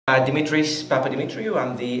Dimitris Papadimitriou.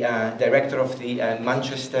 I'm the director of the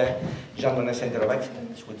Manchester Jean Monnet Centre of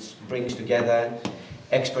Excellence, which brings together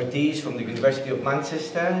expertise from the University of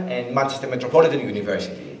Manchester and Manchester Metropolitan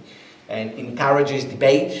University, and encourages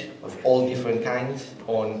debate of all different kinds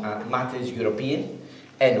on matters European,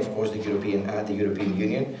 and of course the European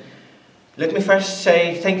Union. Let me first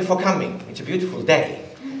say thank you for coming. It's a beautiful day.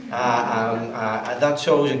 That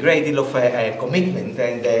shows a great deal of commitment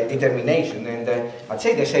and determination, and I'd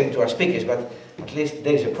say the same to our speakers, but at least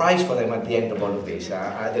there is a prize for them at the end of all of this.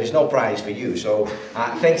 There is no prize for you, so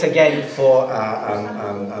thanks again for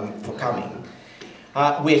coming.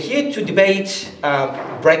 We're here to debate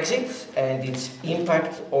Brexit and its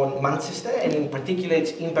impact on Manchester, and in particular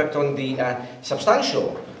its impact on the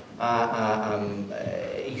substantial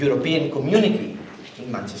European community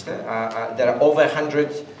in Manchester. There are over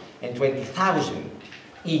 120,000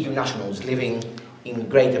 EU nationals living in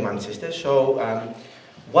Greater Manchester, so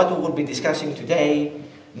what we will be discussing today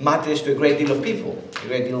matters to a great deal of people.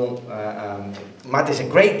 Matters a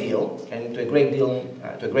great deal, and to a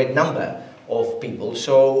great number of people.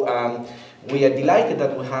 So we are delighted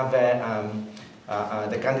that we have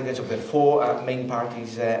the candidates of the four main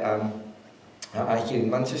parties here in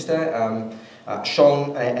Manchester.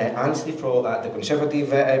 Sean Anstey for the Conservative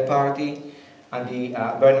Party, Andy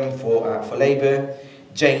Burnham for Labour,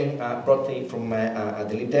 Jane Broadley from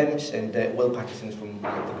the Lib Dems, and Will Patterson from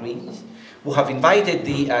the Greens. We have invited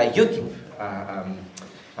the UKIP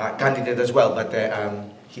candidate as well, but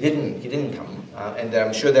he didn't come, and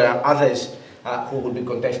I'm sure there are others who will be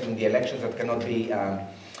contesting the elections that cannot be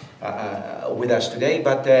with us today.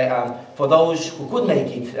 But for those who could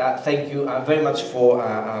make it, thank you very much for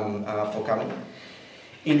coming.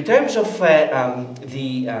 In terms of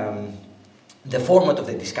the format of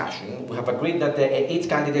the discussion, we have agreed that each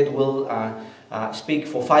candidate will speak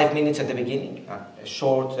for 5 minutes at the beginning, a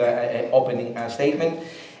short opening statement,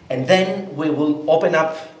 and then we will open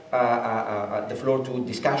up the floor to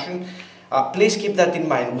discussion. Please keep that in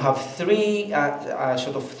mind. We have three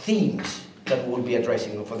sort of themes that we will be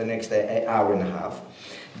addressing for the next hour and a half.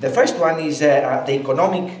 The first one is the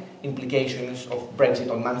economic implications of Brexit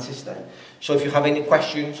on Manchester. So if you have any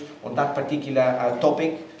questions on that particular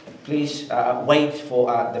topic, please wait for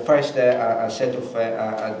the first set of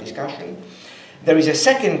discussion. There is a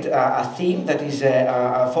second theme that is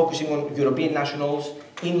focusing on European nationals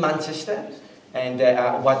in Manchester, and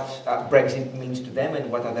what Brexit means to them and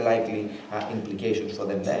what are the likely implications for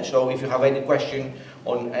them there. So if you have any questions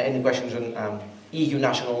on EU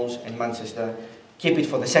nationals in Manchester, keep it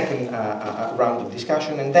for the second round of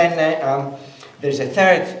discussion. And then there's a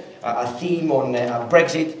third theme on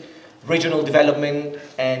Brexit, regional development,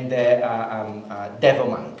 and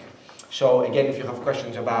development. So again, if you have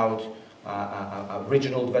questions about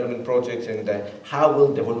regional development projects and how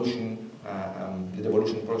will the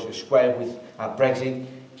devolution process square with Brexit,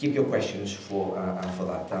 keep your questions for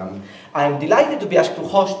that. I'm delighted to be asked to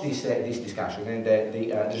host this discussion, and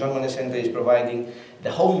the Jean Monnet Centre is providing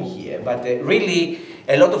the home here, but really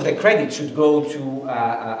a lot of the credit should go to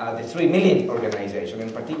the 3 Million organisation,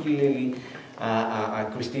 and particularly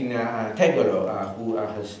Christina Tegolo, who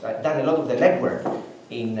has done a lot of the legwork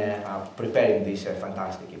in preparing this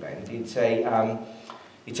fantastic event. It's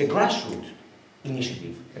a grassroots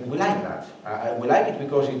initiative, and we like that. We like it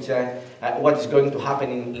because it's what is going to happen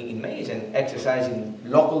in May is an exercise in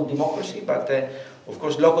local democracy, but of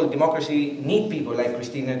course local democracy need people like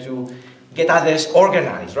Christina to get others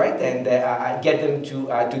organized, right, and get them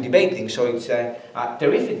to debate things. So it's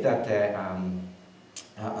terrific that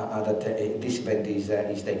this event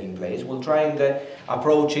is taking place. We'll try and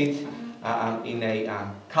approach it in a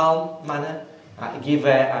calm manner, give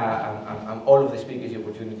all of the speakers the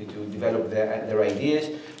opportunity to develop their ideas,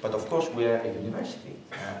 but of course we're a university,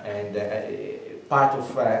 and part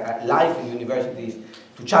of life in universities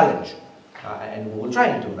to challenge, and we will try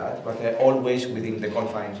and do that, but always within the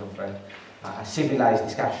confines of a civilized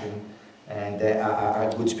discussion and a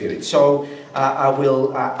good spirit. So I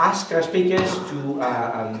will ask our speakers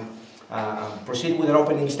to proceed with their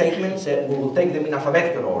opening statements. We will take them in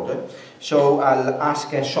alphabetical order. So I'll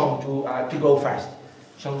ask Sean to go first.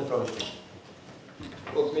 Sean, the floor is yours.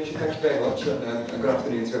 Well, Dimitri, thank you very much, and good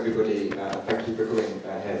afternoon to everybody. Thank you for coming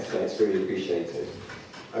here today. It's really appreciated.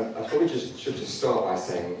 I probably should start by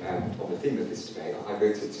saying, on the theme of this debate, I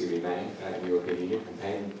voted to remain in the European Union,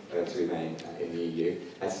 campaigned to remain in the EU.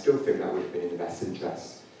 I still think that would have been in the best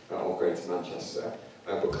interest of Greater Manchester,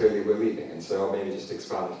 but clearly we're leaving, and so I'll maybe just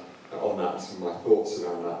expand on that and some of my thoughts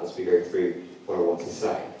around that as we go through what I want to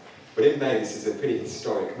say. But in May, this is a pretty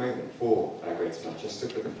historic moment for Greater Manchester.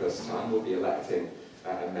 For the first time, we'll be electing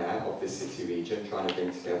a mayor of this city region, trying to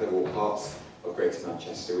bring together all parts of Greater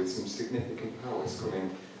Manchester with some significant powers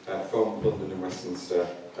coming from London and Westminster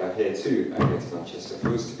here to Greater Manchester,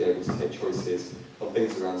 for us to be able to take choices on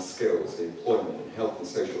things around skills, employment, and health and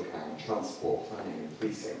social care, and transport, planning and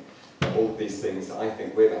policing. All of these things that I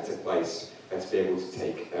think we're better placed to be able to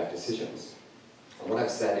take decisions. And what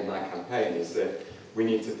I've said in my campaign is that we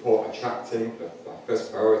need to put attracting, our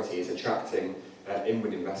first priority is attracting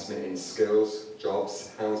inward investment in skills,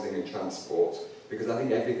 jobs, housing and transport, because I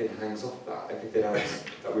think everything hangs off that. Everything else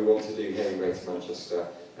that we want to do here in Greater Manchester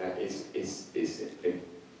is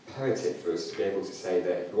imperative for us to be able to say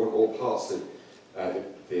that if we want all parts of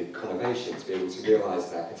the conurbation to be able to realise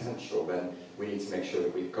their potential, then we need to make sure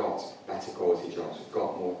that we've got better quality jobs, we've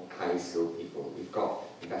got more highly skilled people, we've got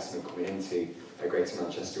investment coming into Greater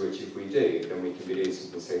Manchester, which if we do, then we can be doing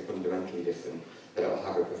something so fundamentally different that it will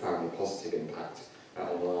have a profoundly positive impact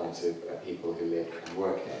on the lives of people who live and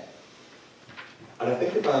work here. And I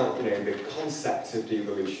think about the concept of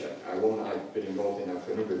devolution, one that I've been involved in now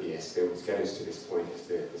for a number of years to be able to get us to this point as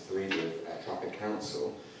the leader of Trafford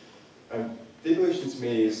Council. Devolution to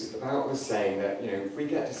me is about us saying that if we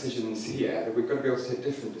get decisions here, that we've got to be able to take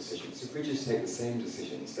different decisions. If we just take the same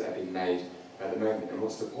decisions that are being made at the moment, then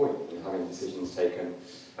what's the point in having decisions taken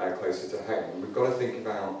closer to home? And we've got to think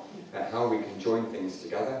about how we can join things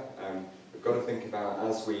together. We've got to think about,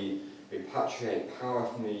 as we repatriate power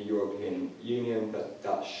from the European Union,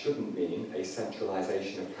 that shouldn't mean a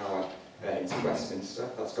centralisation of power into Westminster.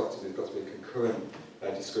 There's got to be a concurrent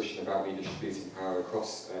discussion about redistributing power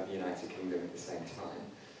across the United Kingdom at the same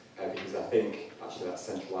time, because I think actually that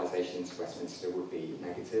centralisation into Westminster would be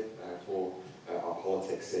negative for our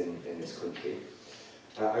politics in this country.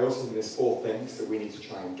 I also think there's 4 things that we need to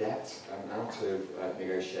try and get out of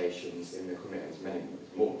negotiations in the coming, there's many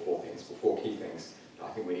more than 4 things, but 4 key things that I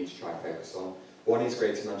think we need to try and focus on. One is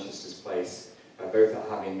Greater Manchester's place, both at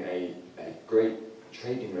having a great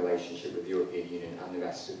trading relationship with the European Union and the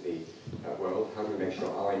rest of the world. How do we make sure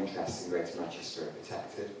our interests in Greater Manchester are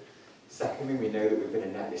protected? Secondly, we know that we've been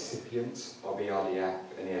a net recipient of ERDF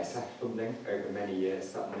and ESF funding over many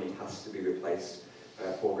years. That money has to be replaced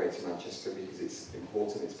for Greater Manchester because it's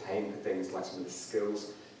important, it's paying for things like some of the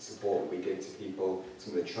skills support that we give to people,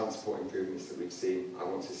 some of the transport improvements that we've seen. I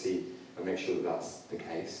want to see and make sure that that's the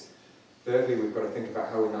case. Thirdly, we've got to think about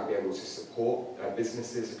how we might be able to support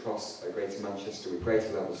businesses across Greater Manchester with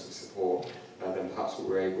greater levels of support than perhaps what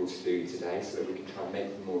we're able to do today, so that we can try and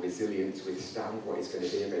make them more resilient to withstand what is going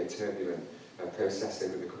to be a very turbulent process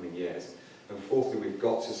over the coming years. And fourthly, we've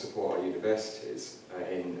got to support our universities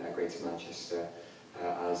in Greater Manchester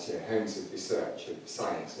as homes of research, of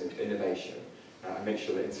science and innovation, and make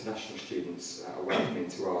sure that international students are welcome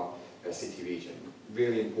into our city region.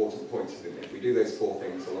 Really important points of them. If we do those 4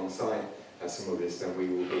 things alongside some others, then we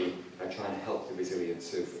will be trying to help the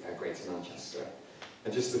resilience of Greater Manchester.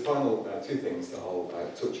 And just the final 2 things that I'll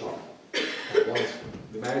touch on. One is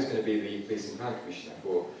the Mayor is going to be the Police and Crime Commissioner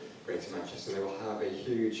for Greater Manchester. They will have a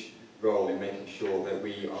huge role in making sure that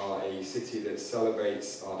we are a city that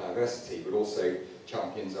celebrates our diversity, but also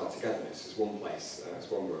champions our togetherness as one place, as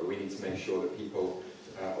one word. We need to make sure that people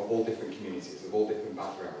of all different communities, of all different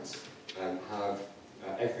backgrounds, have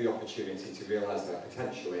every opportunity to realise their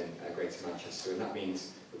potential in Greater Manchester, and that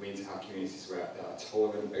means that we need to have communities that are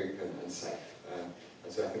tolerant, open and safe.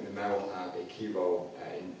 And so I think the Mayor will have a key role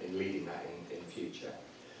in leading that in future.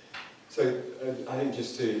 So I think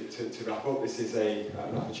just to wrap up, this is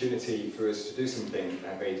an opportunity for us to do something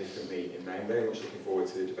very differently in May. I'm very much looking forward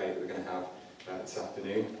to the debate that we're going to have this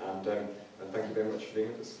afternoon, and thank you very much for being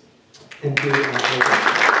with us. Thank you.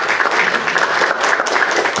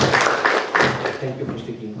 Thank you for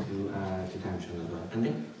sticking to time zone as well.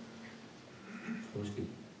 Andy? For speak.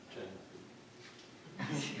 Okay.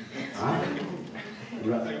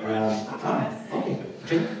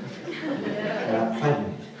 Jane? 5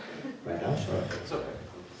 minutes. Right, I'm sorry. It's okay.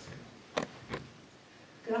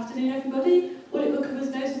 Good afternoon, everybody. Well, it will come as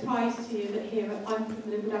no surprise to you that here I'm from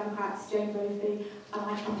the Liberal Democrats, Jane Brophy, and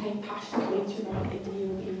I campaign passionately to remain in the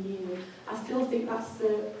European Union. I still think that's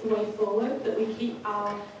the way forward, that we keep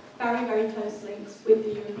our very, very close links with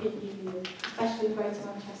the European Union, especially in Greater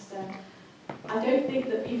Manchester. I don't think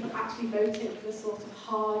that people actually voted for the sort of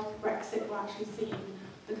hard Brexit we're actually seeing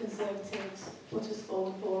the Conservatives put us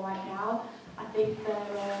forward for right now. I think there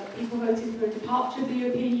are people voting for a departure of the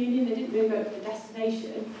European Union. They didn't really vote for the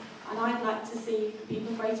destination. And I'd like to see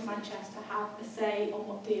people of Greater Manchester have a say on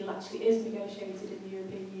what deal actually is negotiated in the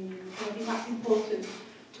European Union. So I think that's important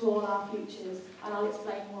to all our futures, and I'll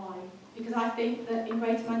explain why. Because I think that in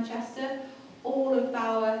Greater Manchester, all of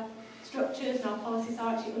our structures and our policies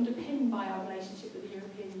are actually underpinned by our relationship with the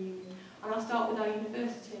European Union. And I'll start with our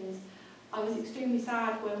universities. I was extremely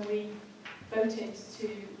sad when we voted to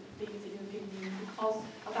leave the European Union because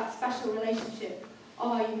of that special relationship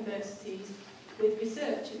of our universities with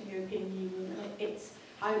research in the European Union. And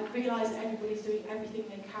I realise that everybody's doing everything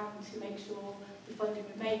they can to make sure the funding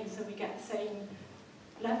remains so we get the same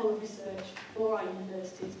level of research for our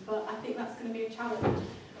universities. But I think that's going to be a challenge.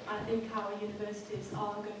 And I think our universities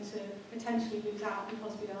are going to potentially lose out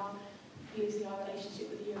because we are losing our relationship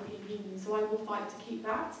with the European Union. So I will fight to keep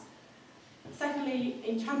that. Secondly,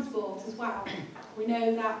 in transport as well, we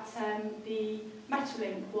know that the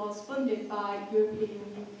Metrolink was funded by European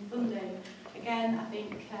Union funding. Again, I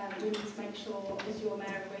think we need to make sure, as your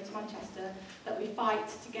Mayor of Greater Manchester, that we fight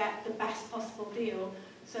to get the best possible deal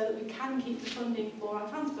so that we can keep the funding for our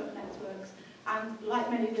transport networks. And like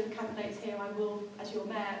many of the candidates here, I will, as your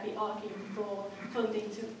Mayor, be arguing for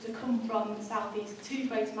funding to come from the South East to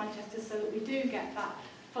Greater Manchester so that we do get that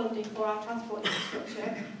funding for our transport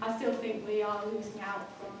infrastructure. I still think we are losing out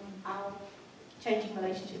from our changing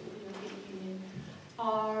relationship with the European Union.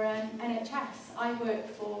 Our NHS, I work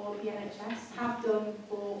for the NHS, have done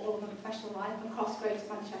for all of my professional life across Greater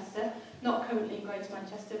Manchester, not currently in Greater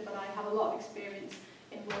Manchester, but I have a lot of experience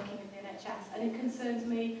in working in the NHS, and it concerns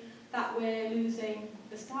me that we're losing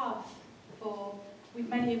the staff.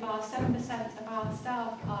 Many of our 7% of our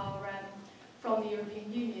staff are from the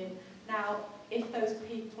European Union. Now, if those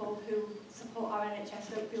people who support our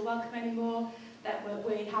NHS don't feel welcome anymore, that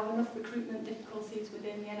we have enough recruitment difficulties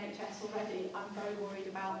within the NHS already. I'm very worried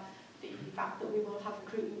about the fact that we will have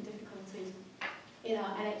recruitment difficulties in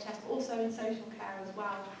our NHS, but also in social care as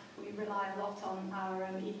well. We rely a lot on our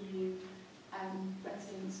EU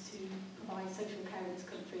residents to provide social care in this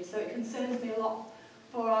country. So it concerns me a lot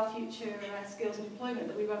for our future skills and employment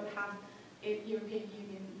that we won't have European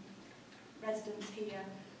Union residents here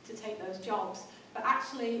to take those jobs. But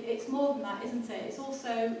actually, it's more than that, isn't it? It's also,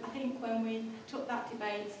 I think, when we took that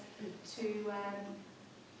debate to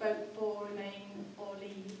vote for Remain or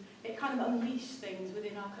Leave, it kind of unleashed things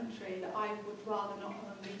within our country that I would rather not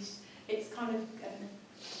have unleashed. It's kind of,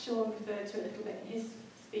 Sean referred to it a little bit in his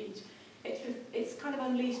speech, it's kind of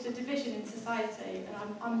unleashed a division in society,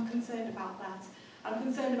 and I'm concerned about that. I'm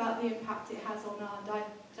concerned about the impact it has on our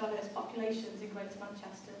diverse populations in Greater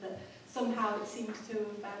Manchester, that somehow it seems to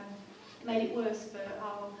have made it worse for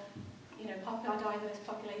our diverse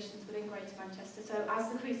populations within Greater Manchester. So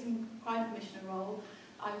as the Crime Commissioner role,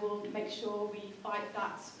 I will make sure we fight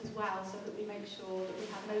that as well, so that we make sure that we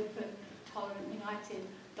have an open, tolerant, united,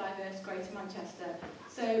 diverse Greater Manchester.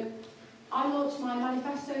 So I launched my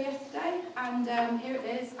manifesto yesterday, and here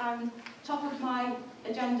it is. And top of my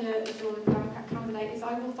agenda as your Democrat candidate is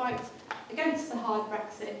I will fight against the hard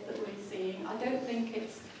Brexit that we're seeing. I don't think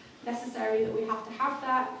it's necessary that we have to have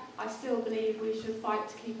that. I still believe we should fight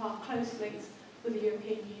to keep our close links with the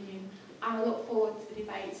European Union, and I look forward to the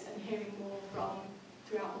debate and hearing more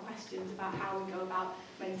throughout the questions about how we go about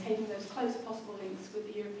maintaining those close possible links with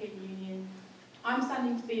the European Union. I'm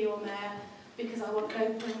standing to be your Mayor because I want an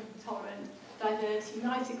open, tolerant, diverse,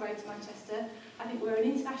 united Greater Manchester. I think we're an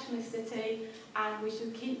internationalist city and we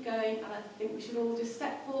should keep going, and I think we should all just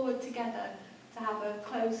step forward together to have a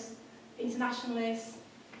close, internationalist,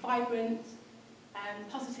 vibrant,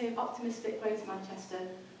 positive, optimistic Greater Manchester.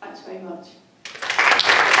 Thanks very much.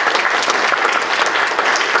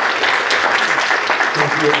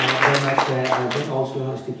 Thank you very much. Then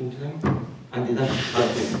also speaking to them. Andy,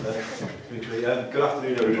 good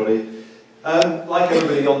afternoon, everybody. Like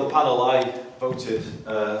everybody on the panel, I voted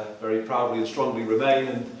very proudly and strongly Remain,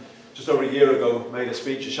 and just over a year ago made a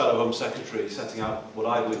speech as Shadow Home Secretary setting out what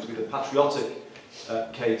I believe to be the patriotic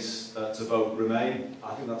case to vote Remain.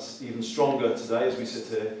 I think that's even stronger today as we sit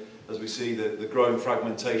here, as we see the growing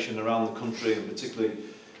fragmentation around the country, and particularly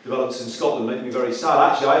developments in Scotland make me very sad.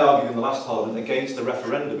 Actually, I argued in the last Parliament against a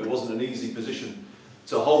referendum. It wasn't an easy position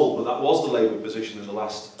to hold, but that was the Labour position in the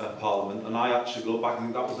last Parliament, and I actually look back and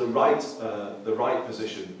think that was the right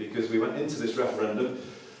position, because we went into this referendum,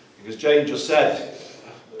 because Jane just said,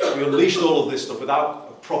 we unleashed all of this stuff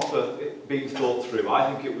without proper being thought through.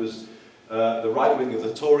 I think it was the right wing of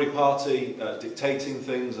the Tory party dictating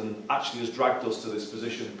things, and actually has dragged us to this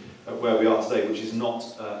position where we are today, which is not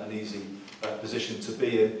an easy position to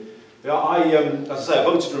be in. As I say, I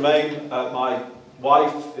voted Remain. My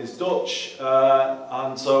wife is Dutch,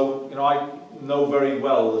 and so I know very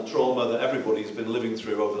well the trauma that everybody's been living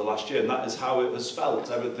through over the last year, and that is how it has felt.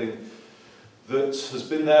 Everything that has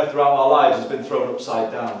been there throughout our lives has been thrown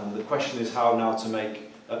upside down, and the question is how now to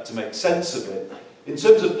make sense of it. In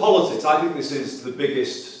terms of politics, I think this is the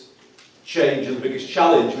biggest change and the biggest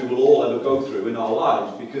challenge we will all ever go through in our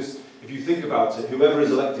lives, because if you think about it, whoever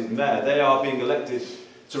is elected mayor, they are being elected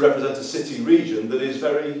to represent a city region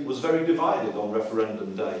that was very divided on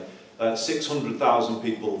referendum day. 600,000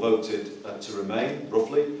 people voted to remain,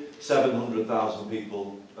 roughly. 700,000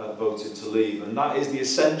 people voted to leave, and that is the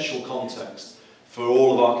essential context for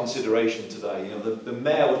all of our consideration today. You know, the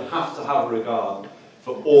mayor would have to have regard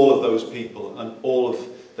for all of those people and all of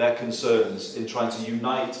their concerns in trying to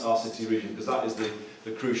unite our city region, because that is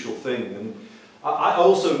the crucial thing. And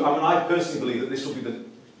I personally believe that this will be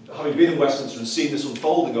having been in Westminster and seen this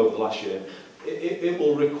unfolding over the last year, it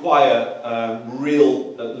will require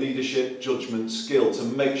real leadership, judgment, skill to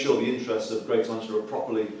make sure the interests of Greater Manchester are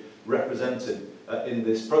properly represented in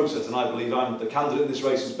this process. And I believe I'm the candidate in this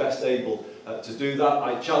race who's best able to do that.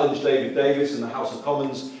 I challenged David Davis in the House of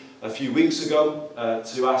Commons a few weeks ago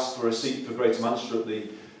to ask for a seat for Greater Manchester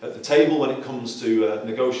at the table when it comes to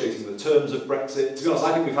negotiating the terms of Brexit. To be honest,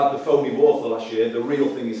 I think we've had the phony war for the last year. The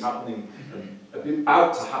real thing is happening,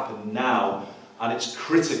 about to happen now, and it's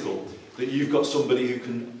critical that you've got somebody who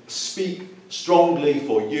can speak strongly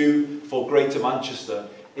for you, for Greater Manchester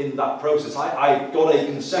in that process. I got a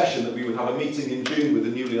concession that we would have a meeting in June with the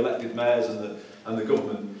newly elected mayors and the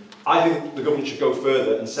government. I think the government should go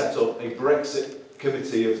further and set up a Brexit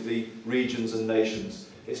committee of the regions and nations.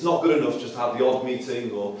 It's not good enough just to have the odd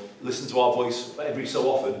meeting or listen to our voice every so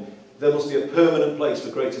often. There must be a permanent place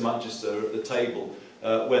for Greater Manchester at the table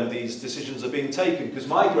when these decisions are being taken. Because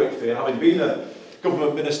my great fear, having been a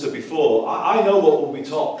government minister before, I know what will be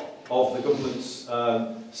top of the government's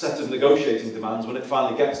set of negotiating demands when it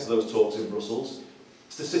finally gets to those talks in Brussels.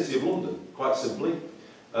 It's the City of London, quite simply.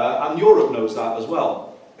 And Europe knows that as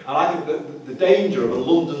well. And I think that the danger of a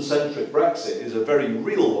London-centric Brexit is a very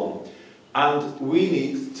real one. And we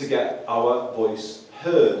need to get our voice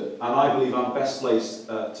heard. And I believe I'm best placed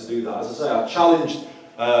to do that. As I say, I challenged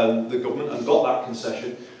the government and got that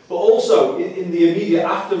concession. But also, in the immediate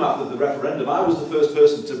aftermath of the referendum, I was the first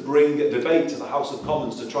person to bring a debate to the House of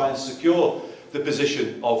Commons to try and secure the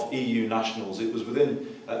position of EU nationals. It was within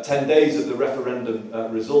 10 days of the referendum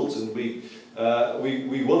result, and we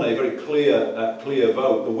won a very clear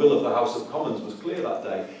vote. The will of the House of Commons was clear that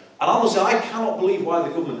day. And honestly, I cannot believe why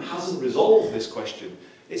the government hasn't resolved this question.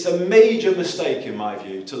 It's a major mistake, in my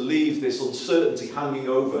view, to leave this uncertainty hanging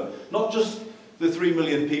over, not just the 3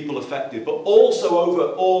 million people affected, but also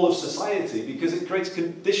over all of society, because it creates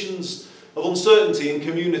conditions of uncertainty in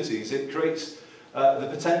communities. It creates the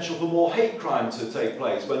potential for more hate crime to take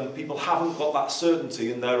place when people haven't got that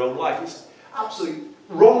certainty in their own life. It's absolutely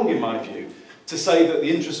wrong, in my view, to say that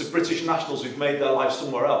the interests of British nationals who've made their lives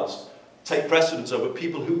somewhere else take precedence over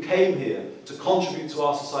people who came here to contribute to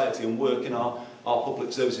our society and work in our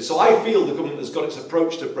public services. So I feel the government has got its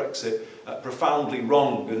approach to Brexit profoundly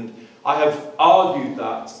wrong, and I have argued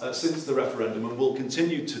that since the referendum and will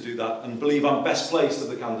continue to do that, and believe I'm best placed of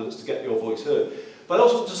the candidates to get your voice heard. But I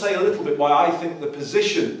also want to say a little bit why I think the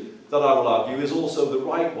position that I will argue is also the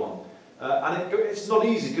right one. And it's not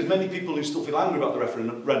easy, because many people who still feel angry about the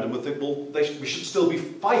referendum will think, well, we should still be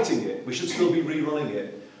fighting it, we should still be rerunning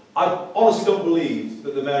it. I honestly don't believe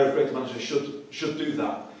that the Mayor of Greater Manchester should do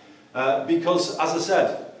that. Because, as I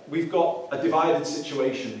said, we've got a divided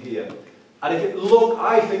situation here. And if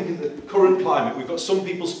I think in the current climate, we've got some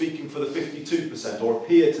people speaking for the 52%, or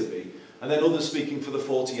appear to be, and then others speaking for the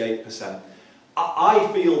 48%.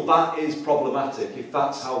 I feel that is problematic if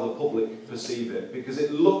that's how the public perceive it, because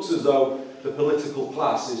it looks as though the political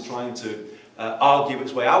class is trying to argue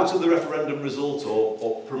its way out of the referendum result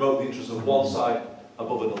or promote the interests of one side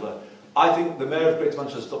above another. I think the Mayor of Greater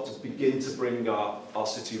Manchester has got to begin to bring our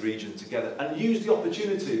city region together and use the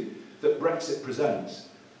opportunity that Brexit presents,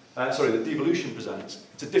 that devolution presents,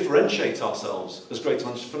 to differentiate ourselves as Greater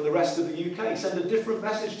Manchester from the rest of the UK, send a different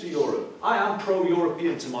message to Europe. I am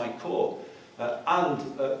pro-European to my core. And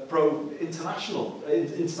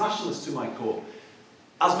pro-internationalist to my core.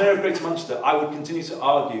 As Mayor of Greater Manchester, I would continue to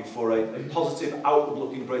argue for a positive,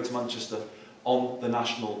 outward-looking Greater Manchester on the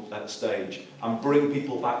national stage, and bring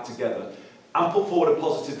people back together, and put forward a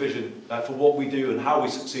positive vision for what we do and how we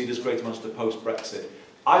succeed as Greater Manchester post-Brexit.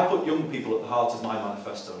 I've put young people at the heart of my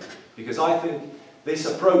manifesto, because I think this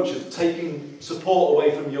approach of taking support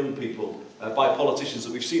away from young people by politicians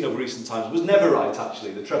that we've seen over recent times was never right,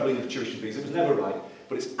 actually. The trebling of tuition fees, it was never right.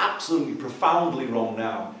 But it's absolutely profoundly wrong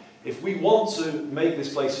now. If we want to make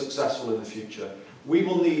this place successful in the future, we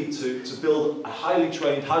will need to build a highly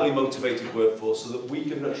trained, highly motivated workforce so that we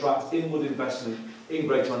can attract inward investment in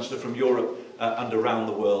Greater Manchester from Europe and around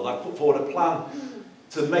the world. I've put forward a plan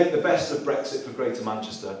to make the best of Brexit for Greater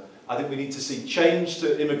Manchester, I think we need to see change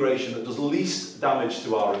to immigration that does least damage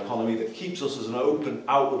to our economy, that keeps us as an open,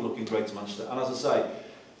 outward-looking Greater Manchester, and as I say,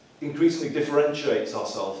 increasingly differentiates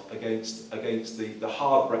ourselves against the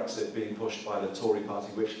hard Brexit being pushed by the Tory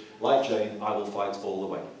party, which, like Jane, I will fight all the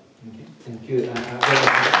way. Okay. Thank you.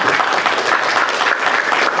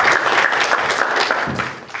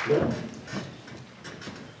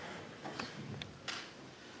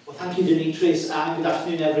 Well, thank you, Dimitris, and good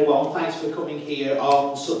afternoon, everyone. Thanks for coming here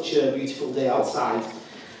on such a beautiful day outside.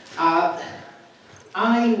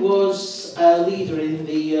 I was a leader in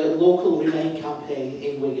the local Remain campaign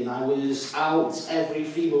in Wigan. I was out every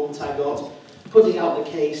free moment I got, putting out the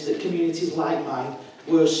case that communities like mine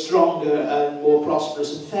were stronger and more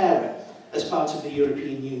prosperous and fairer as part of the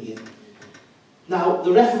European Union. Now,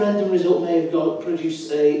 the referendum result may have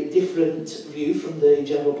produced a different view from the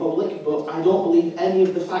general public, but I don't believe any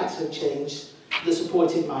of the facts have changed that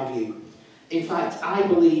supported my view. In fact, I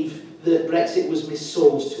believe that Brexit was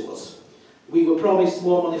missold to us. We were promised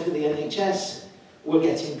more money for the NHS, we're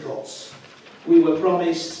getting cuts. We were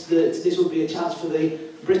promised that this would be a chance for the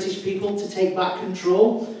British people to take back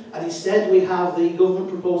control, and instead we have the government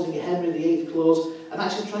proposing a Henry VIII clause and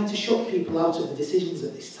actually trying to shut people out of the decisions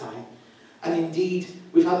at this time. And indeed,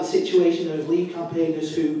 we've had the situation of Leave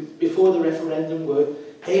campaigners who, before the referendum, were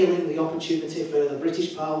hailing the opportunity for the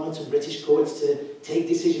British Parliament and British courts to take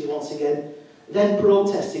decision once again, then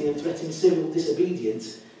protesting and threatening civil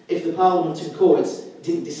disobedience if the Parliament and courts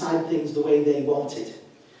didn't decide things the way they wanted.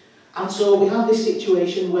 And so we have this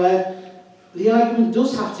situation where the argument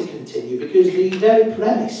does have to continue, because the very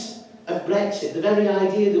premise of Brexit, the very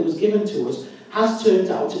idea that was given to us, has turned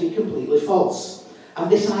out to be completely false. And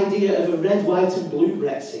this idea of a red, white and blue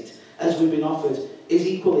Brexit, as we've been offered, is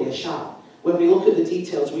equally a sham. When we look at the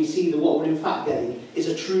details, we see that what we're in fact getting is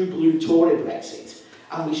a true blue Tory Brexit,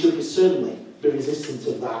 and we should certainly be resistant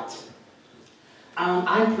of that. And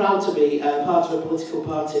I'm proud to be part of a political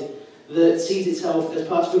party that sees itself as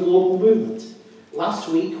part of a global movement. Last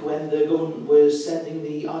week, when the government was sending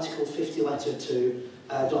the Article 50 letter to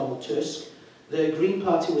Donald Tusk, the Green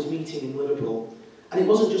Party was meeting in Liverpool. And it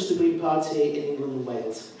wasn't just the Green Party in England and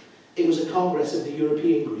Wales. It was a congress of the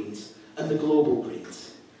European Greens and the global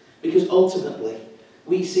Greens. Because ultimately,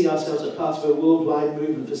 we see ourselves as part of a worldwide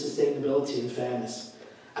movement for sustainability and fairness.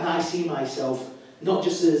 And I see myself not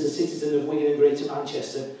just as a citizen of Wigan and Greater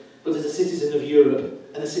Manchester, but as a citizen of Europe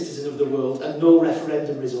and a citizen of the world, and no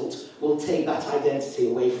referendum result will take that identity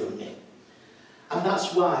away from me. And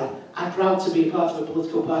that's why I'm proud to be part of a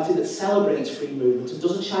political party that celebrates free movement and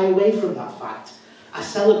doesn't shy away from that fact. I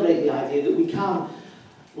celebrate the idea that we can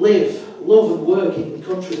live, love and work in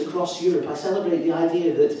countries across Europe. I celebrate the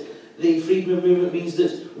idea that the freedom movement means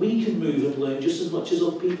that we can move and learn just as much as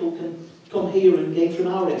other people can come here and gain from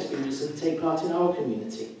our experience and take part in our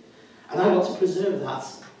community. And I want to preserve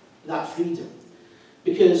that freedom.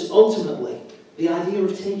 Because ultimately, the idea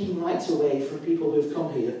of taking rights away from people who have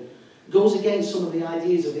come here goes against some of the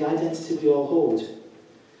ideas of the identity we all hold.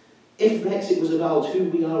 If Brexit was about who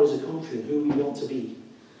we are as a country and who we want to be,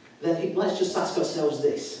 then let's just ask ourselves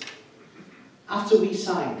this. After we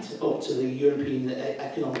signed up to the European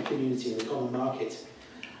Economic Community and the Common Market,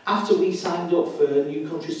 after we signed up for new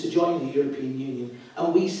countries to join the European Union,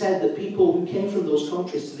 and we said that people who came from those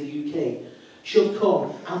countries to the UK should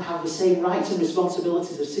come and have the same rights and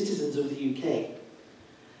responsibilities of citizens of the UK,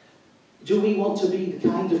 do we want to be the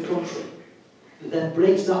kind of country that then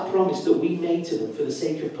breaks that promise that we made to them for the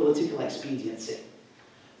sake of political expediency?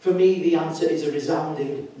 For me, the answer is a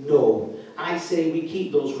resounding no. I say we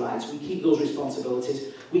keep those rights, we keep those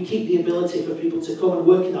responsibilities, we keep the ability for people to come and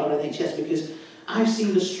work in our NHS, because I've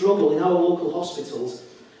seen the struggle in our local hospitals,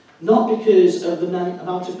 not because of the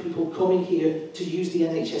amount of people coming here to use the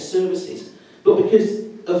NHS services, but because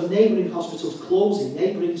of neighbouring hospitals closing,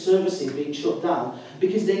 neighbouring services being shut down,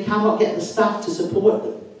 because they cannot get the staff to support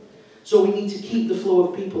them. So we need to keep the flow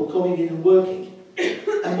of people coming in and working.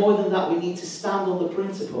 And more than that, we need to stand on the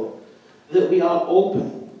principle that we are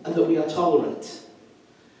open and that we are tolerant.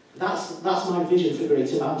 That's my vision for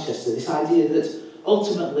Greater Manchester, this idea that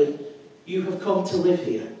ultimately you have come to live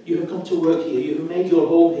here, you have come to work here, you have made your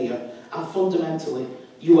home here, and fundamentally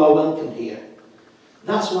you are welcome here.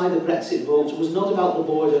 That's why the Brexit vote was not about the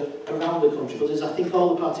border around the country, but as I think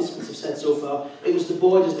all the participants have said so far, it was the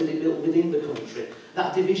borders that it built within the country,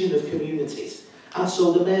 that division of communities. And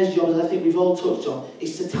so the Mayor's job, as I think we've all touched on,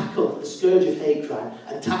 is to tackle the scourge of hate crime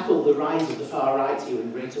and tackle the rise of the far right here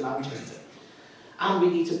in Greater Manchester. And we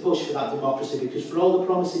need to push for that democracy, because for all the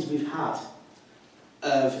promises we've had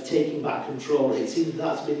of taking back control, it seems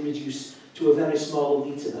that's been reduced to a very small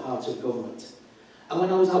elite at the heart of government. And when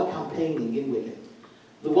I was out campaigning in Wigan,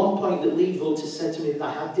 The one point that Leave voters said to me that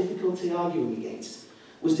I had difficulty arguing against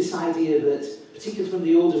was this idea that, particularly from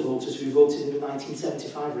the older voters who voted in the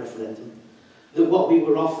 1975 referendum, that what we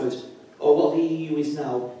were offered, or what the EU is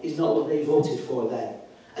now, is not what they voted for then.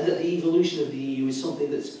 And that the evolution of the EU is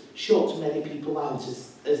something that's shut many people out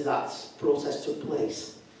as that process took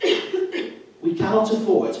place. We cannot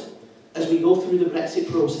afford, as we go through the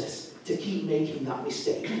Brexit process, to keep making that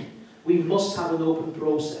mistake. We must have an open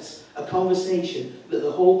process, a conversation that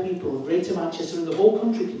the whole people of Greater Manchester and the whole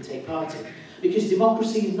country can take part in. Because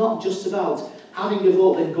democracy is not just about having a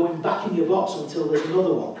vote then going back in your box until there's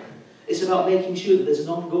another one. It's about making sure that there's an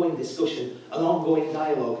ongoing discussion, an ongoing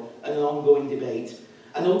dialogue, and an ongoing debate.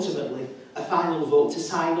 And ultimately, a final vote to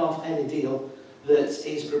sign off any deal that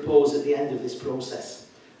is proposed at the end of this process.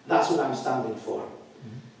 That's what I'm standing for.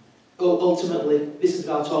 Ultimately, this is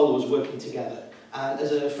about all of us working together. And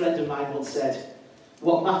as a friend of mine once said,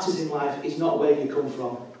 what matters in life is not where you come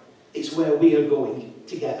from, it's where we are going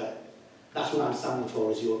together. That's what I'm standing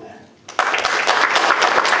for as your mayor.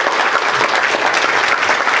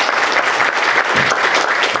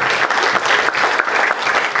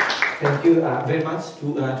 Thank you very much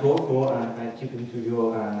to all for keeping to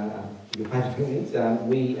your 5 minutes.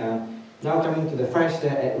 We now coming to the first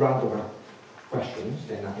round of questions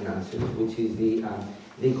and answers, which is the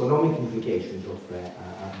economic implications of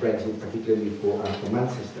Brexit, particularly for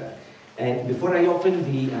Manchester. And before I open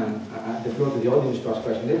the floor to the audience to ask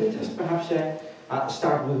questions, let me just perhaps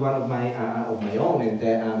start with one of my own, and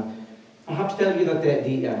perhaps tell you that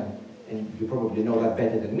and you probably know that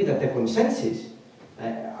better than me, that the consensus,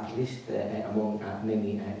 at least among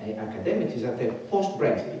many academics, is that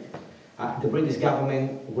post-Brexit, the British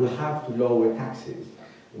government will have to lower taxes,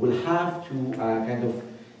 will have to kind of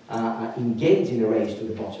engage in a race to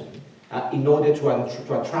the bottom in order to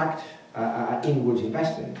attract inwards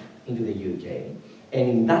investment into the UK, and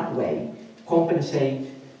in that way compensate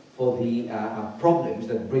for the problems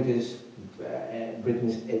that Britain's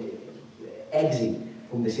exit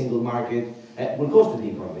from the single market will cause to the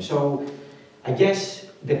economy. So I guess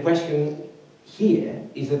the question here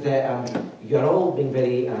is that you are all being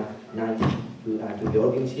very nice to the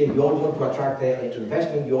audience here. You all want to attract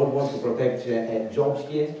investment, you all want to protect jobs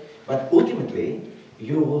here, but ultimately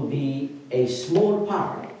you will be a small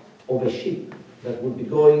part of a ship that will be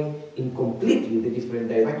going in completely the different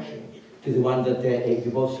direction to the one that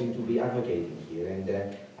you both seem to be advocating here. And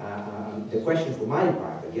the question for my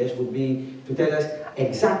part, I guess, would be to tell us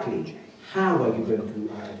exactly how are you going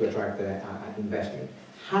to attract investment?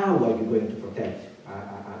 How are you going to protect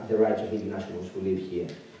the rights of EU nationals who live here?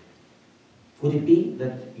 Could it be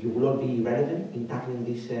that you will all be relevant in tackling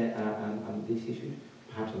these issues?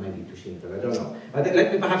 Perhaps I might be too simple, I don't know. But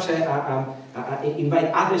let me perhaps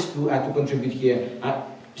invite others to contribute here.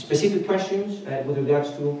 Specific questions with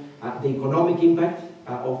regards to the economic impact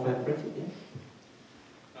of Brexit? Yeah?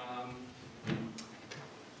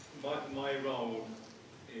 My role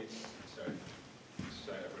is, sorry,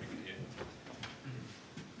 so everybody can hear.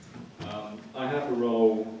 I have a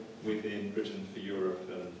role within Britain for Europe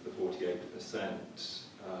and the 48%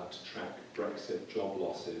 to track Brexit job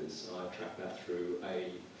losses. I track that through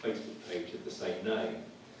a Facebook page of the same name,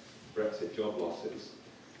 Brexit job losses.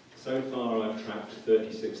 So far I've tracked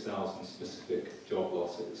 36,000 specific job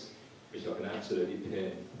losses, which I can absolutely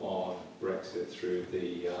pin on Brexit through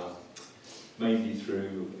the, mainly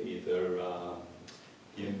through either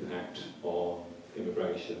the impact on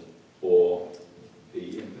immigration or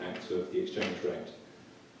the impact of the exchange rate.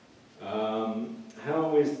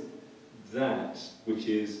 How is that, which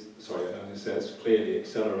is, sorry, it says clearly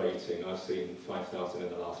accelerating, I've seen 5,000 in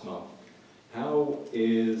the last month, how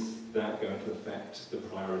is that going to affect the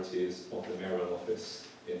priorities of the Mayoral office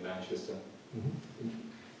in Manchester?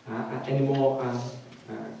 Mm-hmm. Any more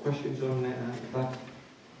questions on that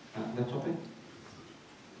topic?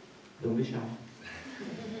 Don't be shy.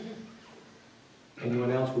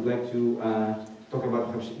 Anyone else would like to talk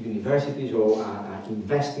about perhaps universities or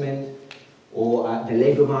investment or the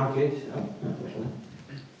labour market?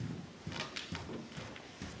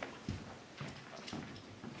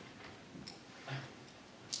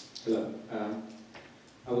 Hello.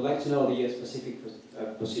 I would like to know the specific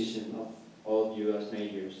position of all US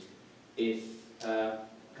majors if,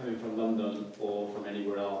 coming from London or from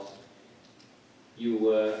anywhere else, you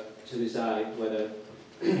were to decide whether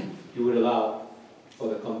you would allow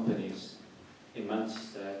other companies in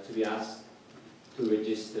Manchester to be asked to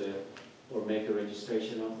register or make a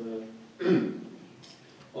registration of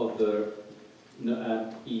the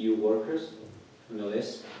EU workers on the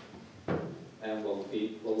list, and what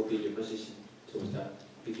would be your position towards that,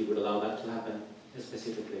 if you would allow that to happen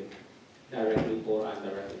specifically directly or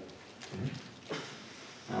indirectly.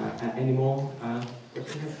 Any more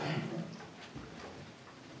questions?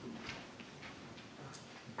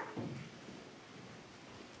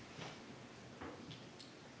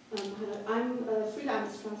 Hello. I'm a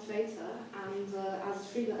freelance translator, and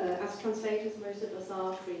as translators, most of us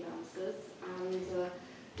are freelancers, and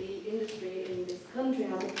the industry in this country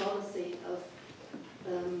has a policy of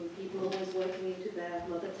people always working into their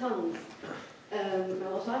mother tongues.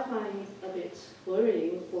 Now, what I find a bit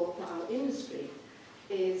worrying for our industry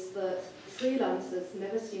is that freelancers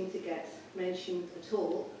never seem to get mentioned at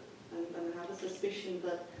all, and I have a suspicion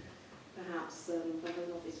that perhaps the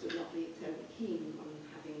Home Office would not be terribly keen on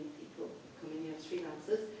having people coming in as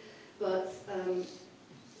freelancers. But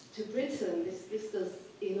to Britain, this does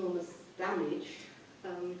enormous damage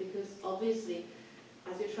because obviously,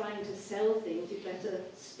 as you're trying to sell things, you better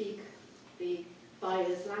speak the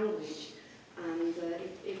buyer's language. And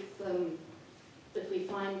if we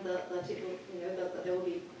find that it will, that there will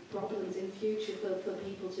be problems in future for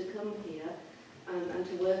people to come here and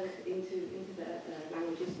to work into their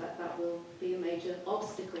languages, that will be a major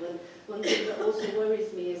obstacle. And one thing that also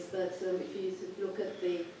worries me is that if you sort of look at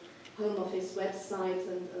the Home Office website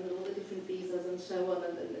and all the different visas and so on,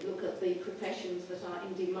 and look at the professions that are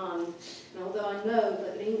in demand. Now, although I know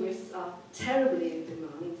that linguists are terribly in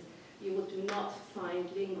demand, you do not find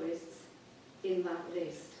linguists in that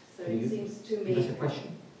list. So it seems to me... That's a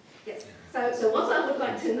question. Yes. So what I would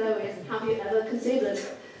like to know is, have you ever considered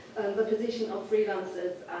the position of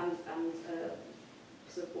freelancers and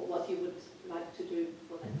sort of what you would like to do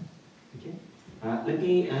for them? Okay. Let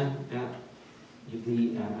me give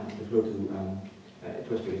the floor to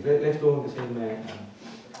Australia. Let's go in the same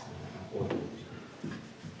order.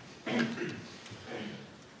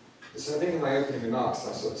 So I think in my opening remarks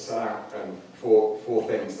I sort of set out four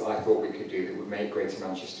things that I thought we could do that would make Greater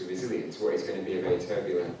Manchester resilient to what is going to be a very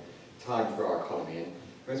turbulent time for our economy. And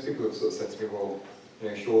most people have sort of said to me, well,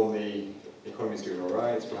 Sean, the economy's doing all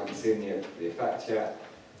right, we haven't seen the effect yet.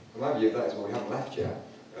 And my view of that is, well, we haven't left yet.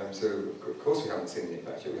 So of course we haven't seen the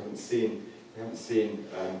effect yet. We haven't seen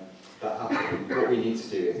that happen. What we need to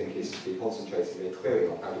do, I think, is to be concentrating very clearly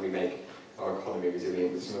on how do we make our economy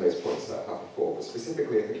resilient with some of those points that I've had before. But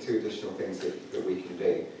specifically, I think two additional things that we can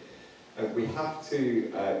do. We have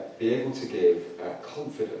to be able to give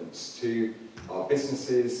confidence to our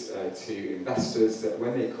businesses, to investors, that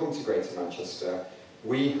when they come to Greater Manchester,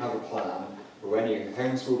 we have a plan for where new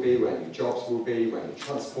homes will be, where new jobs will be, where new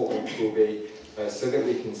transport links will be, so that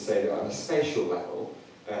we can say that on a spatial level,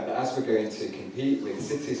 that as we're going to compete with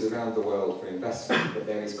cities around the world for investment, that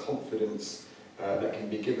there is confidence that can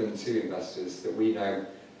be given to investors that we know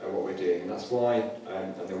what we're doing. And that's why,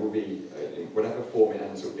 and there will be, in whatever form it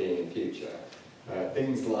ends up being in future,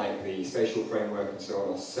 things like the spatial framework and so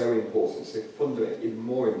on are so important, so fundamentally even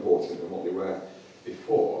more important than what they were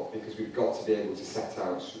before, because we've got to be able to set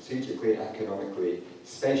out strategically, economically,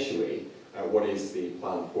 spatially, what is the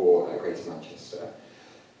plan for Greater Manchester.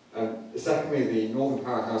 Secondly, the Northern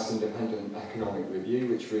Powerhouse Independent Economic Review,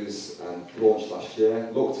 which was launched last year,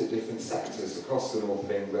 looked at different sectors across the north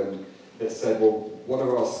of England that said, well, what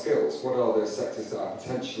are our skills? What are those sectors that are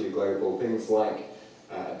potentially global? Things like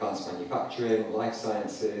advanced manufacturing, life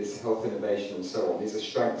sciences, health innovation, and so on. These are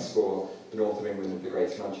strengths for the north of England and the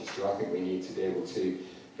Greater Manchester. I think we need to be able to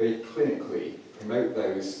very clinically promote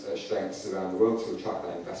those strengths around the world to attract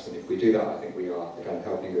that investment. If we do that, I think we are, again,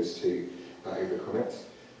 helping us to overcome it.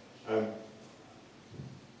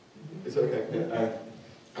 It's okay. Yeah.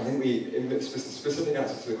 I think in the specific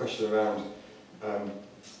answer to the question around,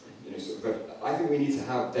 I think we need to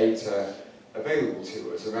have data available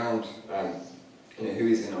to us around, who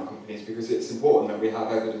is in our companies, because it's important that we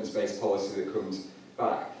have evidence-based policy that comes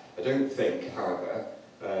back. I don't think, however,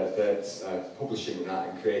 that publishing that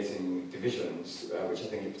and creating divisions, which I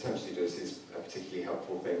think it potentially does, is a particularly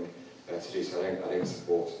helpful thing to do. So I don't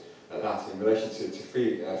support that. In relation to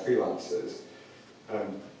freelancers, I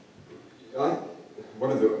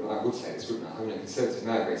would say this, wouldn't I? Having a Conservative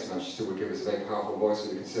mayor of Greater Manchester would give us a very powerful voice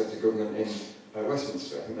with the Conservative government in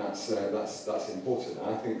Westminster. I think that's important. And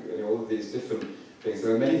I think all of these different things.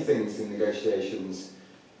 There are many things in negotiations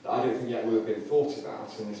that I don't think yet will have been thought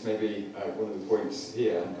about, and this may be one of the points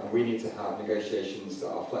here. And we need to have negotiations that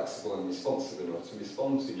are flexible and responsive enough to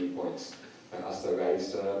respond to new points as they're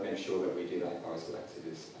raised, and make sure that we do that if I was elected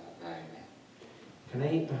as mayor. Can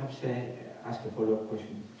I perhaps ask a follow-up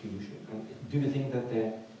question to you? Do you think that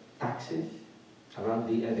the taxes around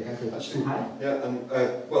the country are too high? Yeah,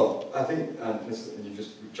 well, I think, listen, you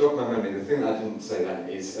just jogged my memory. The thing that I didn't say then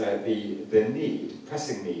is the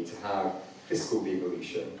pressing need to have fiscal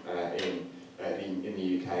devolution in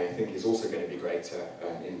the UK. UK, I think, is also going to be greater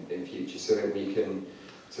in future, so that we can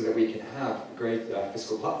have a great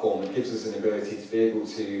fiscal platform that gives us an ability to be able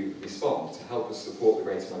to respond, to help us support the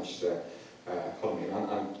Greater Manchester economy. And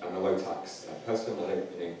I'm a low tax person, but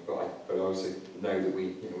I also know that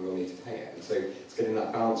we will need to pay it. And so it's getting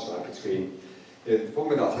that balance right between. The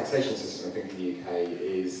problem with our taxation system, I think, in the UK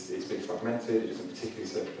is it's been fragmented. It doesn't particularly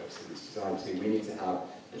serve the purpose that it's designed to. We need to have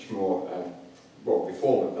much more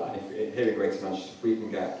reform of that. And if, here in Greater Manchester, if we can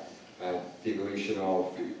get the evolution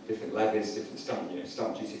of different levies, different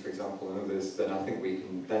stamp duty, for example, and others, then I think we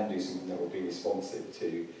can then do something that will be responsive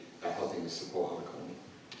to helping us support our economy.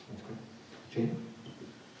 That's good. Jane?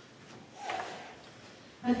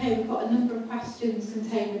 Okay, we've got a number of questions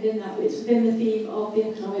contained within that, but it's within the theme of the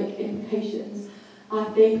economic implications. I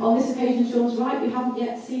think on this occasion, Sean's right, we haven't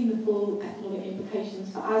yet seen the full economic implications,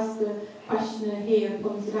 but as the questioner here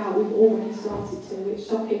pointed out, we've already started to. It's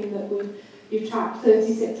shocking that you've tracked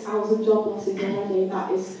 36,000 job losses already.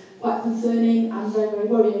 That is quite concerning and very, very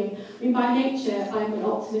worrying. I mean, by nature, I'm an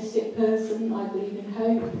optimistic person. I believe in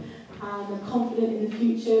hope, and I'm confident in the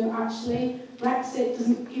future, but actually, Brexit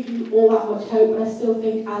doesn't give you all that much hope, and I still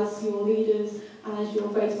think as your leaders and as your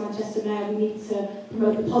Greater Manchester Mayor, we need to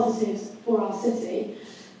promote the positives for our city.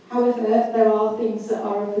 However, there are things that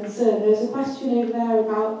are of concern. There's a question over there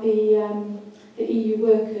about the EU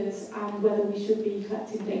workers and whether we should be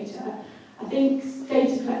collecting data. I think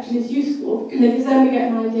data collection is useful because then we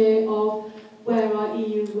get an idea of where our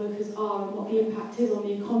EU workers are and what the impact is on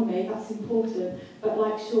the economy. That's important. But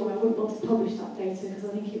like Sean, I wouldn't want to publish that data because I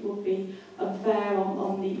think it would be unfair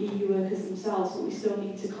on the EU workers themselves, but we still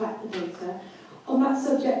need to collect the data. On that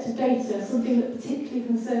subject of data, something that particularly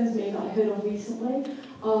concerns me that I heard of recently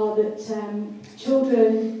are that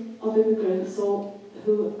children of immigrants or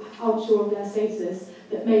who aren't sure of their status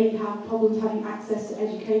that may have problems having access to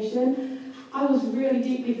education. I was really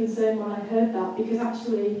deeply concerned when I heard that, because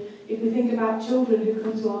actually, if we think about children who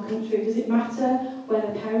come to our country, does it matter where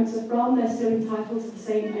their parents are from? They're still entitled to the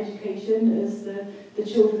same education as the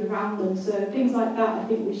children around them. So things like that, I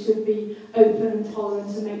think we should be open and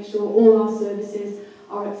tolerant to make sure all our services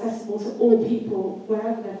are accessible to all people,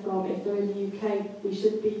 wherever they're from. If they're in the UK, we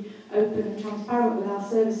should be open and transparent with our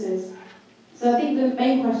services. So I think the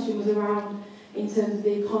main question was around, in terms of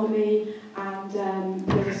the economy, and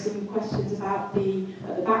there were some questions about at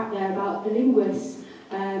the back there about the linguists.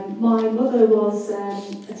 My mother was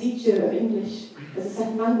a teacher of English as a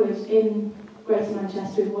second language in Greater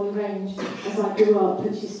Manchester in Wally Range as I grew up,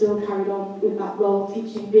 and she still carried on with that role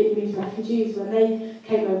teaching Vietnamese refugees when they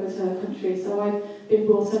came over to her country. So I've been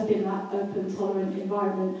brought up in that open, tolerant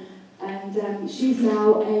environment. And she's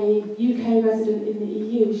now a UK resident in the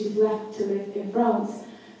EU. She's left to live in France.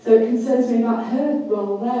 So it concerns me about her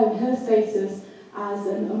role there and her status as,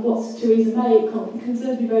 and what's Theresa May. It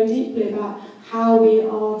concerns me very deeply about how we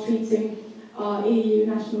are treating our EU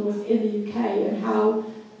nationals in the UK and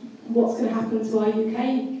what's going to happen to our UK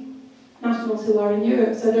nationals who are in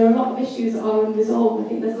Europe. So there are a lot of issues that are unresolved. I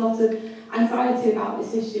think there's a lot of anxiety about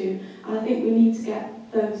this issue, and I think we need to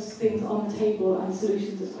get those things on the table and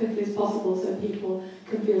solutions as quickly as possible so people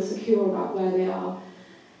can feel secure about where they are.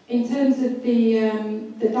 In terms of the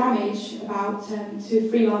damage about to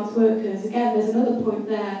freelance workers, again, there's another point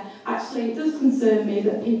there. Actually, it does concern me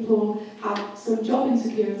that people have some job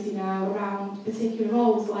insecurity now around particular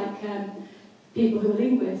roles, like people who are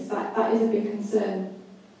linguists. That is a big concern.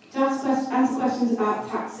 To answer questions about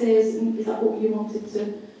taxes, and is that what you wanted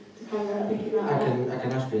to cover? I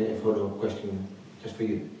can ask a follow-up question just for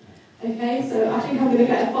you. Okay, so I think I'm going to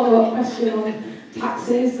get a follow-up question on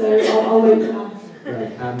taxes, so I'll wait for that.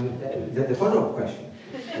 Right. The follow-up question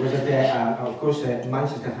was that, of course,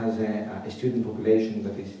 Manchester has a student population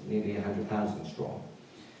that is nearly 100,000 strong.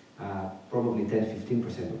 Probably 10-15%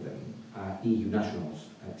 of them are EU nationals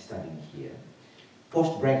studying here.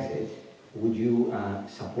 Post-Brexit, would you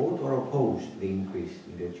support or oppose the increase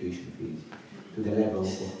in the tuition fees to the level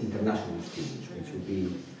of international students, which would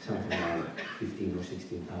be something like 15,000 or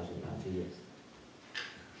 16,000 pounds a year?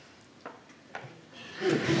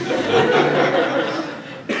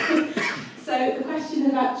 So the question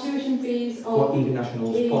about tuition fees for EU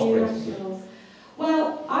nationals post-Brexit.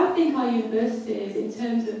 Well, I think our universities, in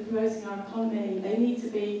terms of promoting our economy, they need to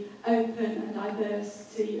be open and diverse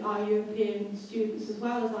to our European students as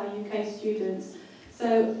well as our UK students.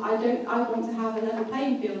 So I want to have a level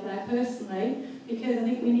playing field there personally, because I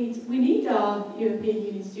think we need our European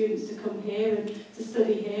Union students to come here and to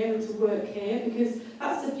study here and to work here, because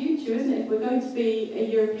that's the future, isn't it? If we're going to be a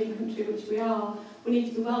European country, which we are, we need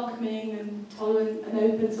to be welcoming and tolerant and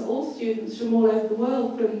open to all students from all over the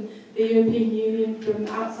world, from the European Union, from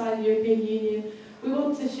outside the European Union. We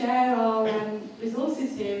want to share our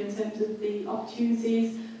resources here in terms of the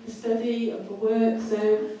opportunities for study and for work,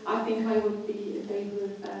 so I think I would be in favour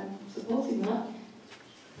of supporting that.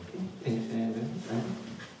 Thanks,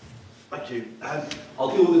 Thank you.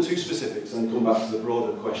 I'll deal with the two specifics and come back to the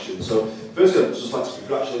broader question. So, firstly, I'd just like to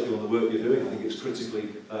congratulate you on the work you're doing. I think it's critically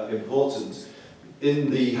important.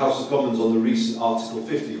 In the House of Commons on the recent Article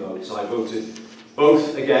 50 votes, I voted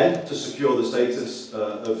both, again, to secure the status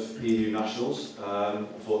of EU nationals a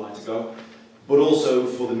fortnight ago, but also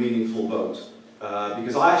for the meaningful vote.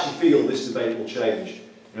 Because I actually feel this debate will change.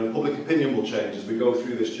 You know, public opinion will change as we go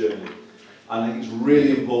through this journey. And I think it's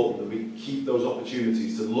really important that we keep those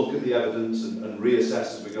opportunities to look at the evidence and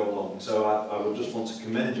reassess as we go along. So I would just want to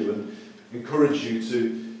commend you and encourage you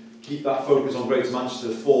to keep that focus on Greater Manchester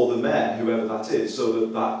for the Mayor, whoever that is, so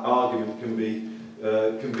that that argument can be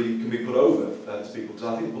put over to people, because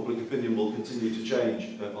I think public opinion will continue to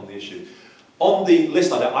change on the issue. On the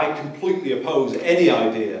list idea, I completely oppose any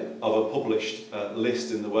idea of a published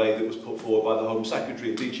list in the way that was put forward by the Home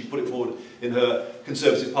Secretary. Indeed, she put it forward in her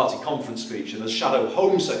Conservative Party conference speech, and as Shadow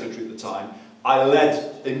Home Secretary at the time, I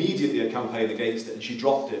led immediately a campaign against it, and she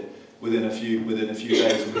dropped it within a few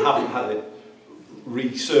days, and we haven't had it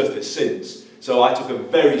resurfaced since. So I took a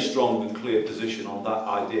very strong and clear position on that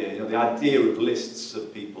idea. You know, the idea of lists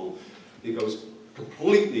of people, it goes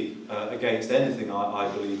completely against anything I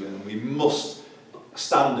believe in, and we must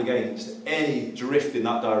stand against any drift in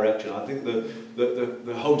that direction. I think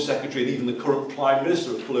the Home Secretary and even the current Prime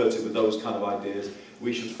Minister have flirted with those kind of ideas.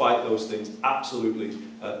 We should fight those things absolutely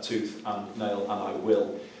tooth and nail, and I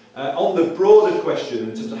will. On the broader question,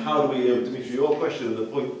 in terms of how do we, Dimitri, your question and the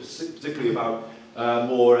point particularly about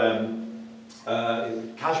more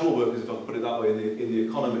casual workers, if I can put it that way, in the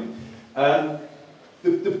economy.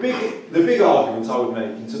 The big argument I would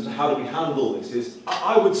make in terms of how do we handle this is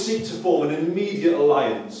I would seek to form an immediate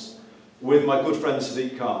alliance with my good friend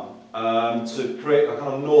Sadiq Khan to create a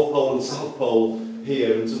kind of North Pole and South Pole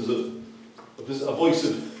here in terms of a voice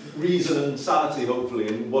of reason and sanity, hopefully,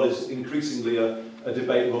 in what is increasingly a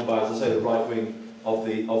debate run by, as I say, the right wing of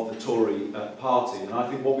the Tory party. And I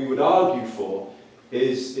think what we would argue for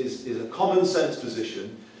is a common sense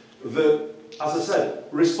position that, as I said,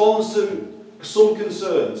 responds to some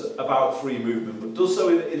concerns about free movement, but does so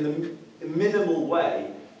in a minimal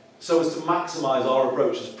way so as to maximise our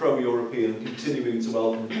approach as pro-European and continuing to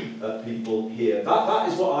welcome people here. That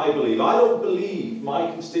is what I believe. I don't believe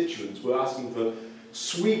my constituents were asking for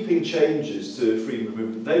sweeping changes to freedom of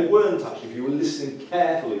movement. They weren't, actually, if you were listening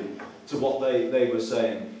carefully to what they were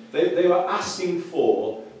saying. They were asking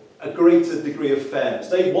for a greater degree of fairness.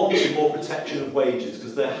 They wanted more protection of wages,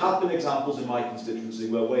 because there have been examples in my constituency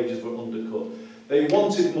where wages were undercut. They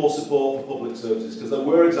wanted more support for public services, because there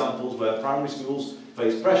were examples where primary schools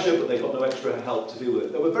faced pressure, but they got no extra help to deal with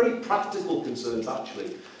it. There were very practical concerns,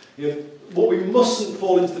 actually. You know, what we mustn't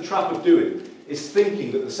fall into the trap of doing is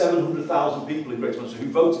thinking that the 700,000 people in Greater Manchester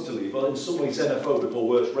who voted to leave are in some way xenophobic or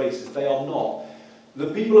worse racist. They are not.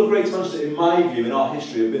 The people of Greater Manchester, in my view, in our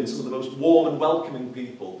history, have been some of the most warm and welcoming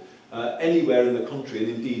people anywhere in the country, and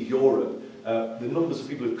indeed Europe. The numbers of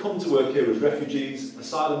people who've come to work here as refugees,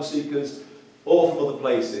 asylum seekers, or from other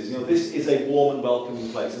places, you know, this is a warm and welcoming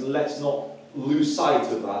place, and let's not lose sight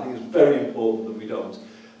of that. I think it's very important that we don't.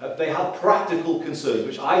 They had practical concerns,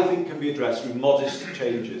 which I think can be addressed through modest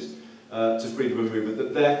changes to freedom of movement,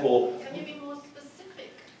 that therefore... Can you be more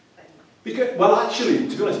specific then? Because, well, actually,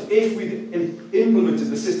 to be honest, if we implemented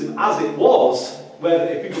the system as it was, where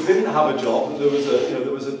if people didn't have a job, there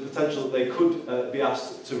was a potential that they could be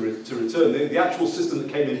asked to return. The actual system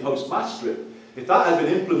that came in post-Maastricht, if that had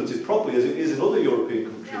been implemented properly, as it is in other European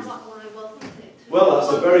countries... Yeah, why wasn't it? Well,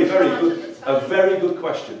 that's a very good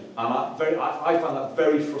question, and I find that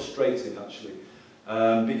very frustrating, actually,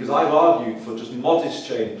 because I've argued for just modest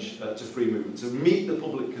change to free movement, to meet the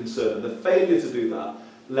public concern. The failure to do that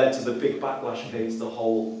led to the big backlash against the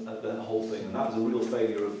whole thing, and that was a real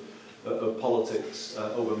failure of politics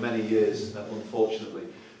over many years, unfortunately.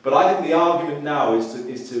 But I think the argument now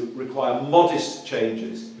is to require modest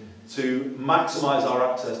changes to maximise our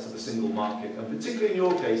access to the single market, and particularly in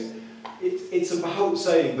your case, it's about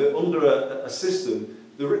saying that under a system,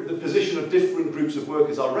 the position of different groups of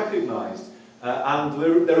workers are recognised, and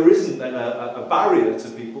there isn't then a barrier to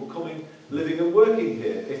people coming, living and working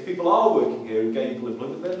here. If people are working here in gainful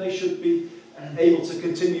employment, then they should be able to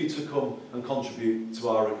continue to come and contribute to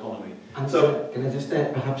our economy. And so, can I just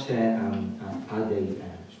perhaps add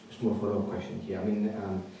a small follow-up question here? I mean,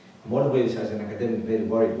 I'm always, as an academic, very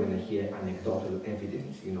worried when I hear anecdotal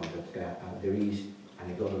evidence, you know, that there is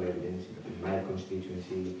anecdotal evidence in my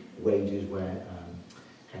constituency, wages were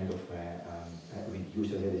kind of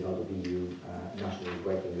introduced as a result of EU nationals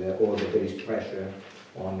working there, or that there is pressure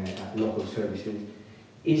on local services.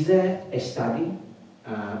 Is there a study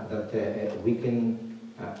that we can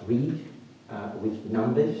read with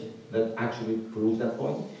numbers that actually proves that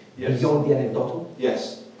point? Yes. Beyond the anecdotal?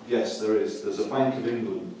 Yes, yes, there is. There's a Bank of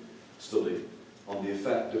England study on the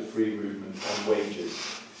effect of free movement on wages,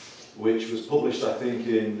 which was published, I think,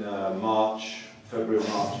 in February or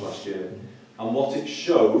March last year. And what it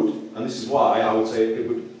showed, and this is why I would say it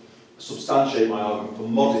would substantiate my argument for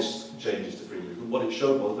modest changes to free movement, what it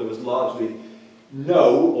showed was there was largely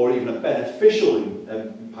no or even a beneficial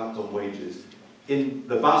impact on wages in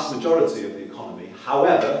the vast majority of the economy.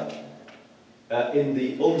 However, in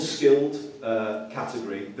the unskilled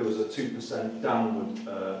category, there was a 2% downward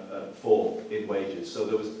fall in wages. So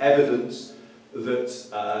there was evidence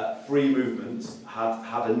that free movement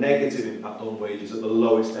had a negative impact on wages at the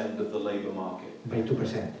lowest end of the labour market. By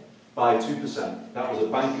 2%? By 2%. That was a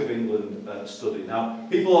Bank of England study. Now,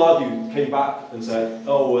 people came back and said,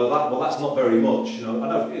 oh, well, that's not very much. You know,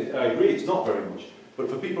 and I agree, it's not very much. But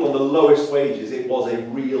for people on the lowest wages, it was a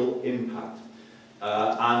real impact.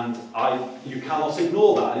 And you cannot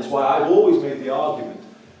ignore that. And it's why I've always made the argument.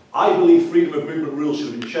 I believe freedom of movement rules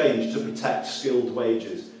should have been changed to protect skilled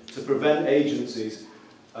wages, to prevent agencies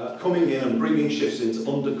coming in and bringing shifts in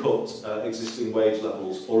to undercut existing wage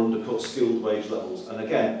levels or undercut skilled wage levels. And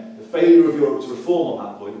again, the failure of Europe to reform on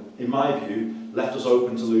that point, in my view, left us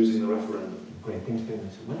open to losing the referendum. Great, thanks very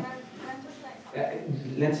much.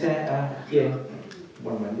 Let's yeah,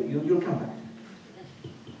 one minute. You'll come back.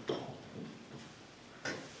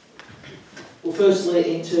 Well,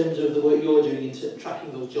 firstly, in terms of the work you're doing in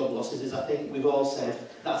tracking those job losses, as I think we've all said,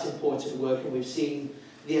 that's important work, and we've seen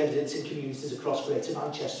the evidence in communities across Greater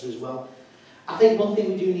Manchester as well. I think one thing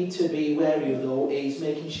we do need to be wary of, though, is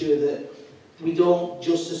making sure that we don't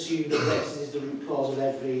just assume that Brexit is the root cause of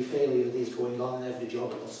every failure that is going on and every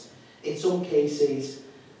job loss. In some cases,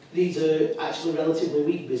 these are actually relatively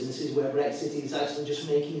weak businesses where Brexit is actually just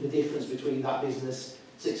making the difference between that business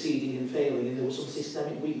succeeding and failing, and there were some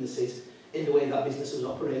systemic weaknesses in the way that business was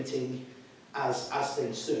operating as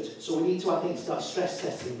things stood. So we need to, I think, start stress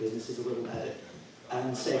testing businesses a little better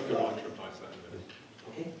and safeguarding.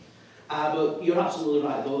 Okay. But you're absolutely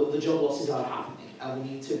right, though, the job losses are happening, and we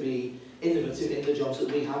need to be innovative in the jobs that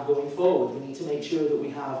we have going forward. We need to make sure that we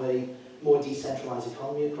have a more decentralised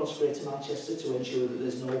economy across Greater Manchester to ensure that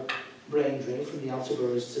there's no brain drain from the outer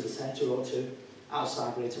boroughs to the centre or to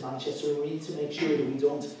outside Greater Manchester, and we need to make sure that we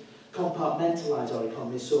don't compartmentalise our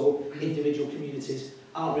economy so individual communities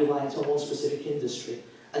aren't reliant on one specific industry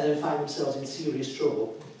and then find themselves in serious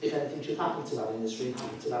trouble if anything should happen to that industry and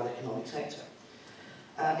happen to that economic sector.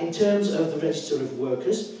 In terms of the register of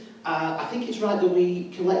workers, I think it's right that we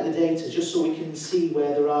collect the data just so we can see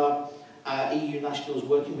where there are EU nationals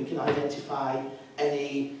working. We can identify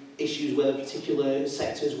any issues where particular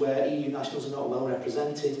sectors where EU nationals are not well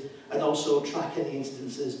represented, and also track any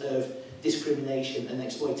instances of discrimination and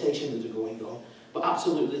exploitation that are going on. But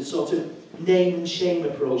absolutely, the sort of name and shame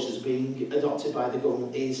approach that's being adopted by the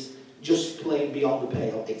government is just plain beyond the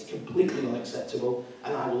pale. It's completely unacceptable,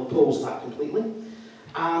 and I will oppose that completely.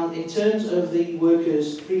 And in terms of the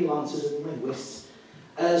workers, freelancers and linguists,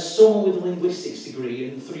 as someone with a linguistics degree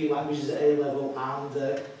in 3 languages at A level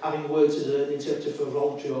and having worked as an interpreter for a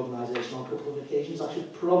voluntary organisation on a couple of occasions, I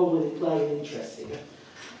should probably declare an interest here.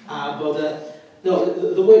 No,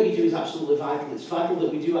 the work you do is absolutely vital. It's vital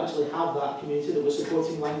that we do actually have that community, that we're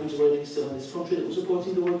supporting language learning still in this country, that we're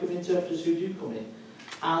supporting the work of interpreters who do come in.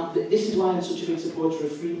 And this is why I'm such a big supporter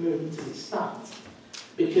of free movement as it stands,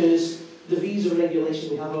 because the visa regulation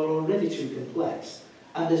we have are already too complex,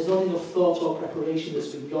 and there's not enough thought or preparation that's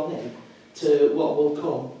been gone in to what will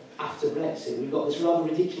come after Brexit. We've got this rather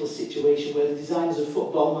ridiculous situation where the designers of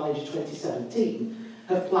Football Manager 2017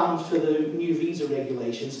 have planned for the new visa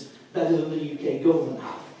regulations better than the UK government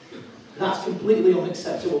have. That's completely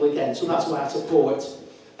unacceptable again, so that's why I support,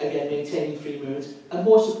 again, maintaining free movement and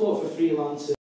more support for freelancers.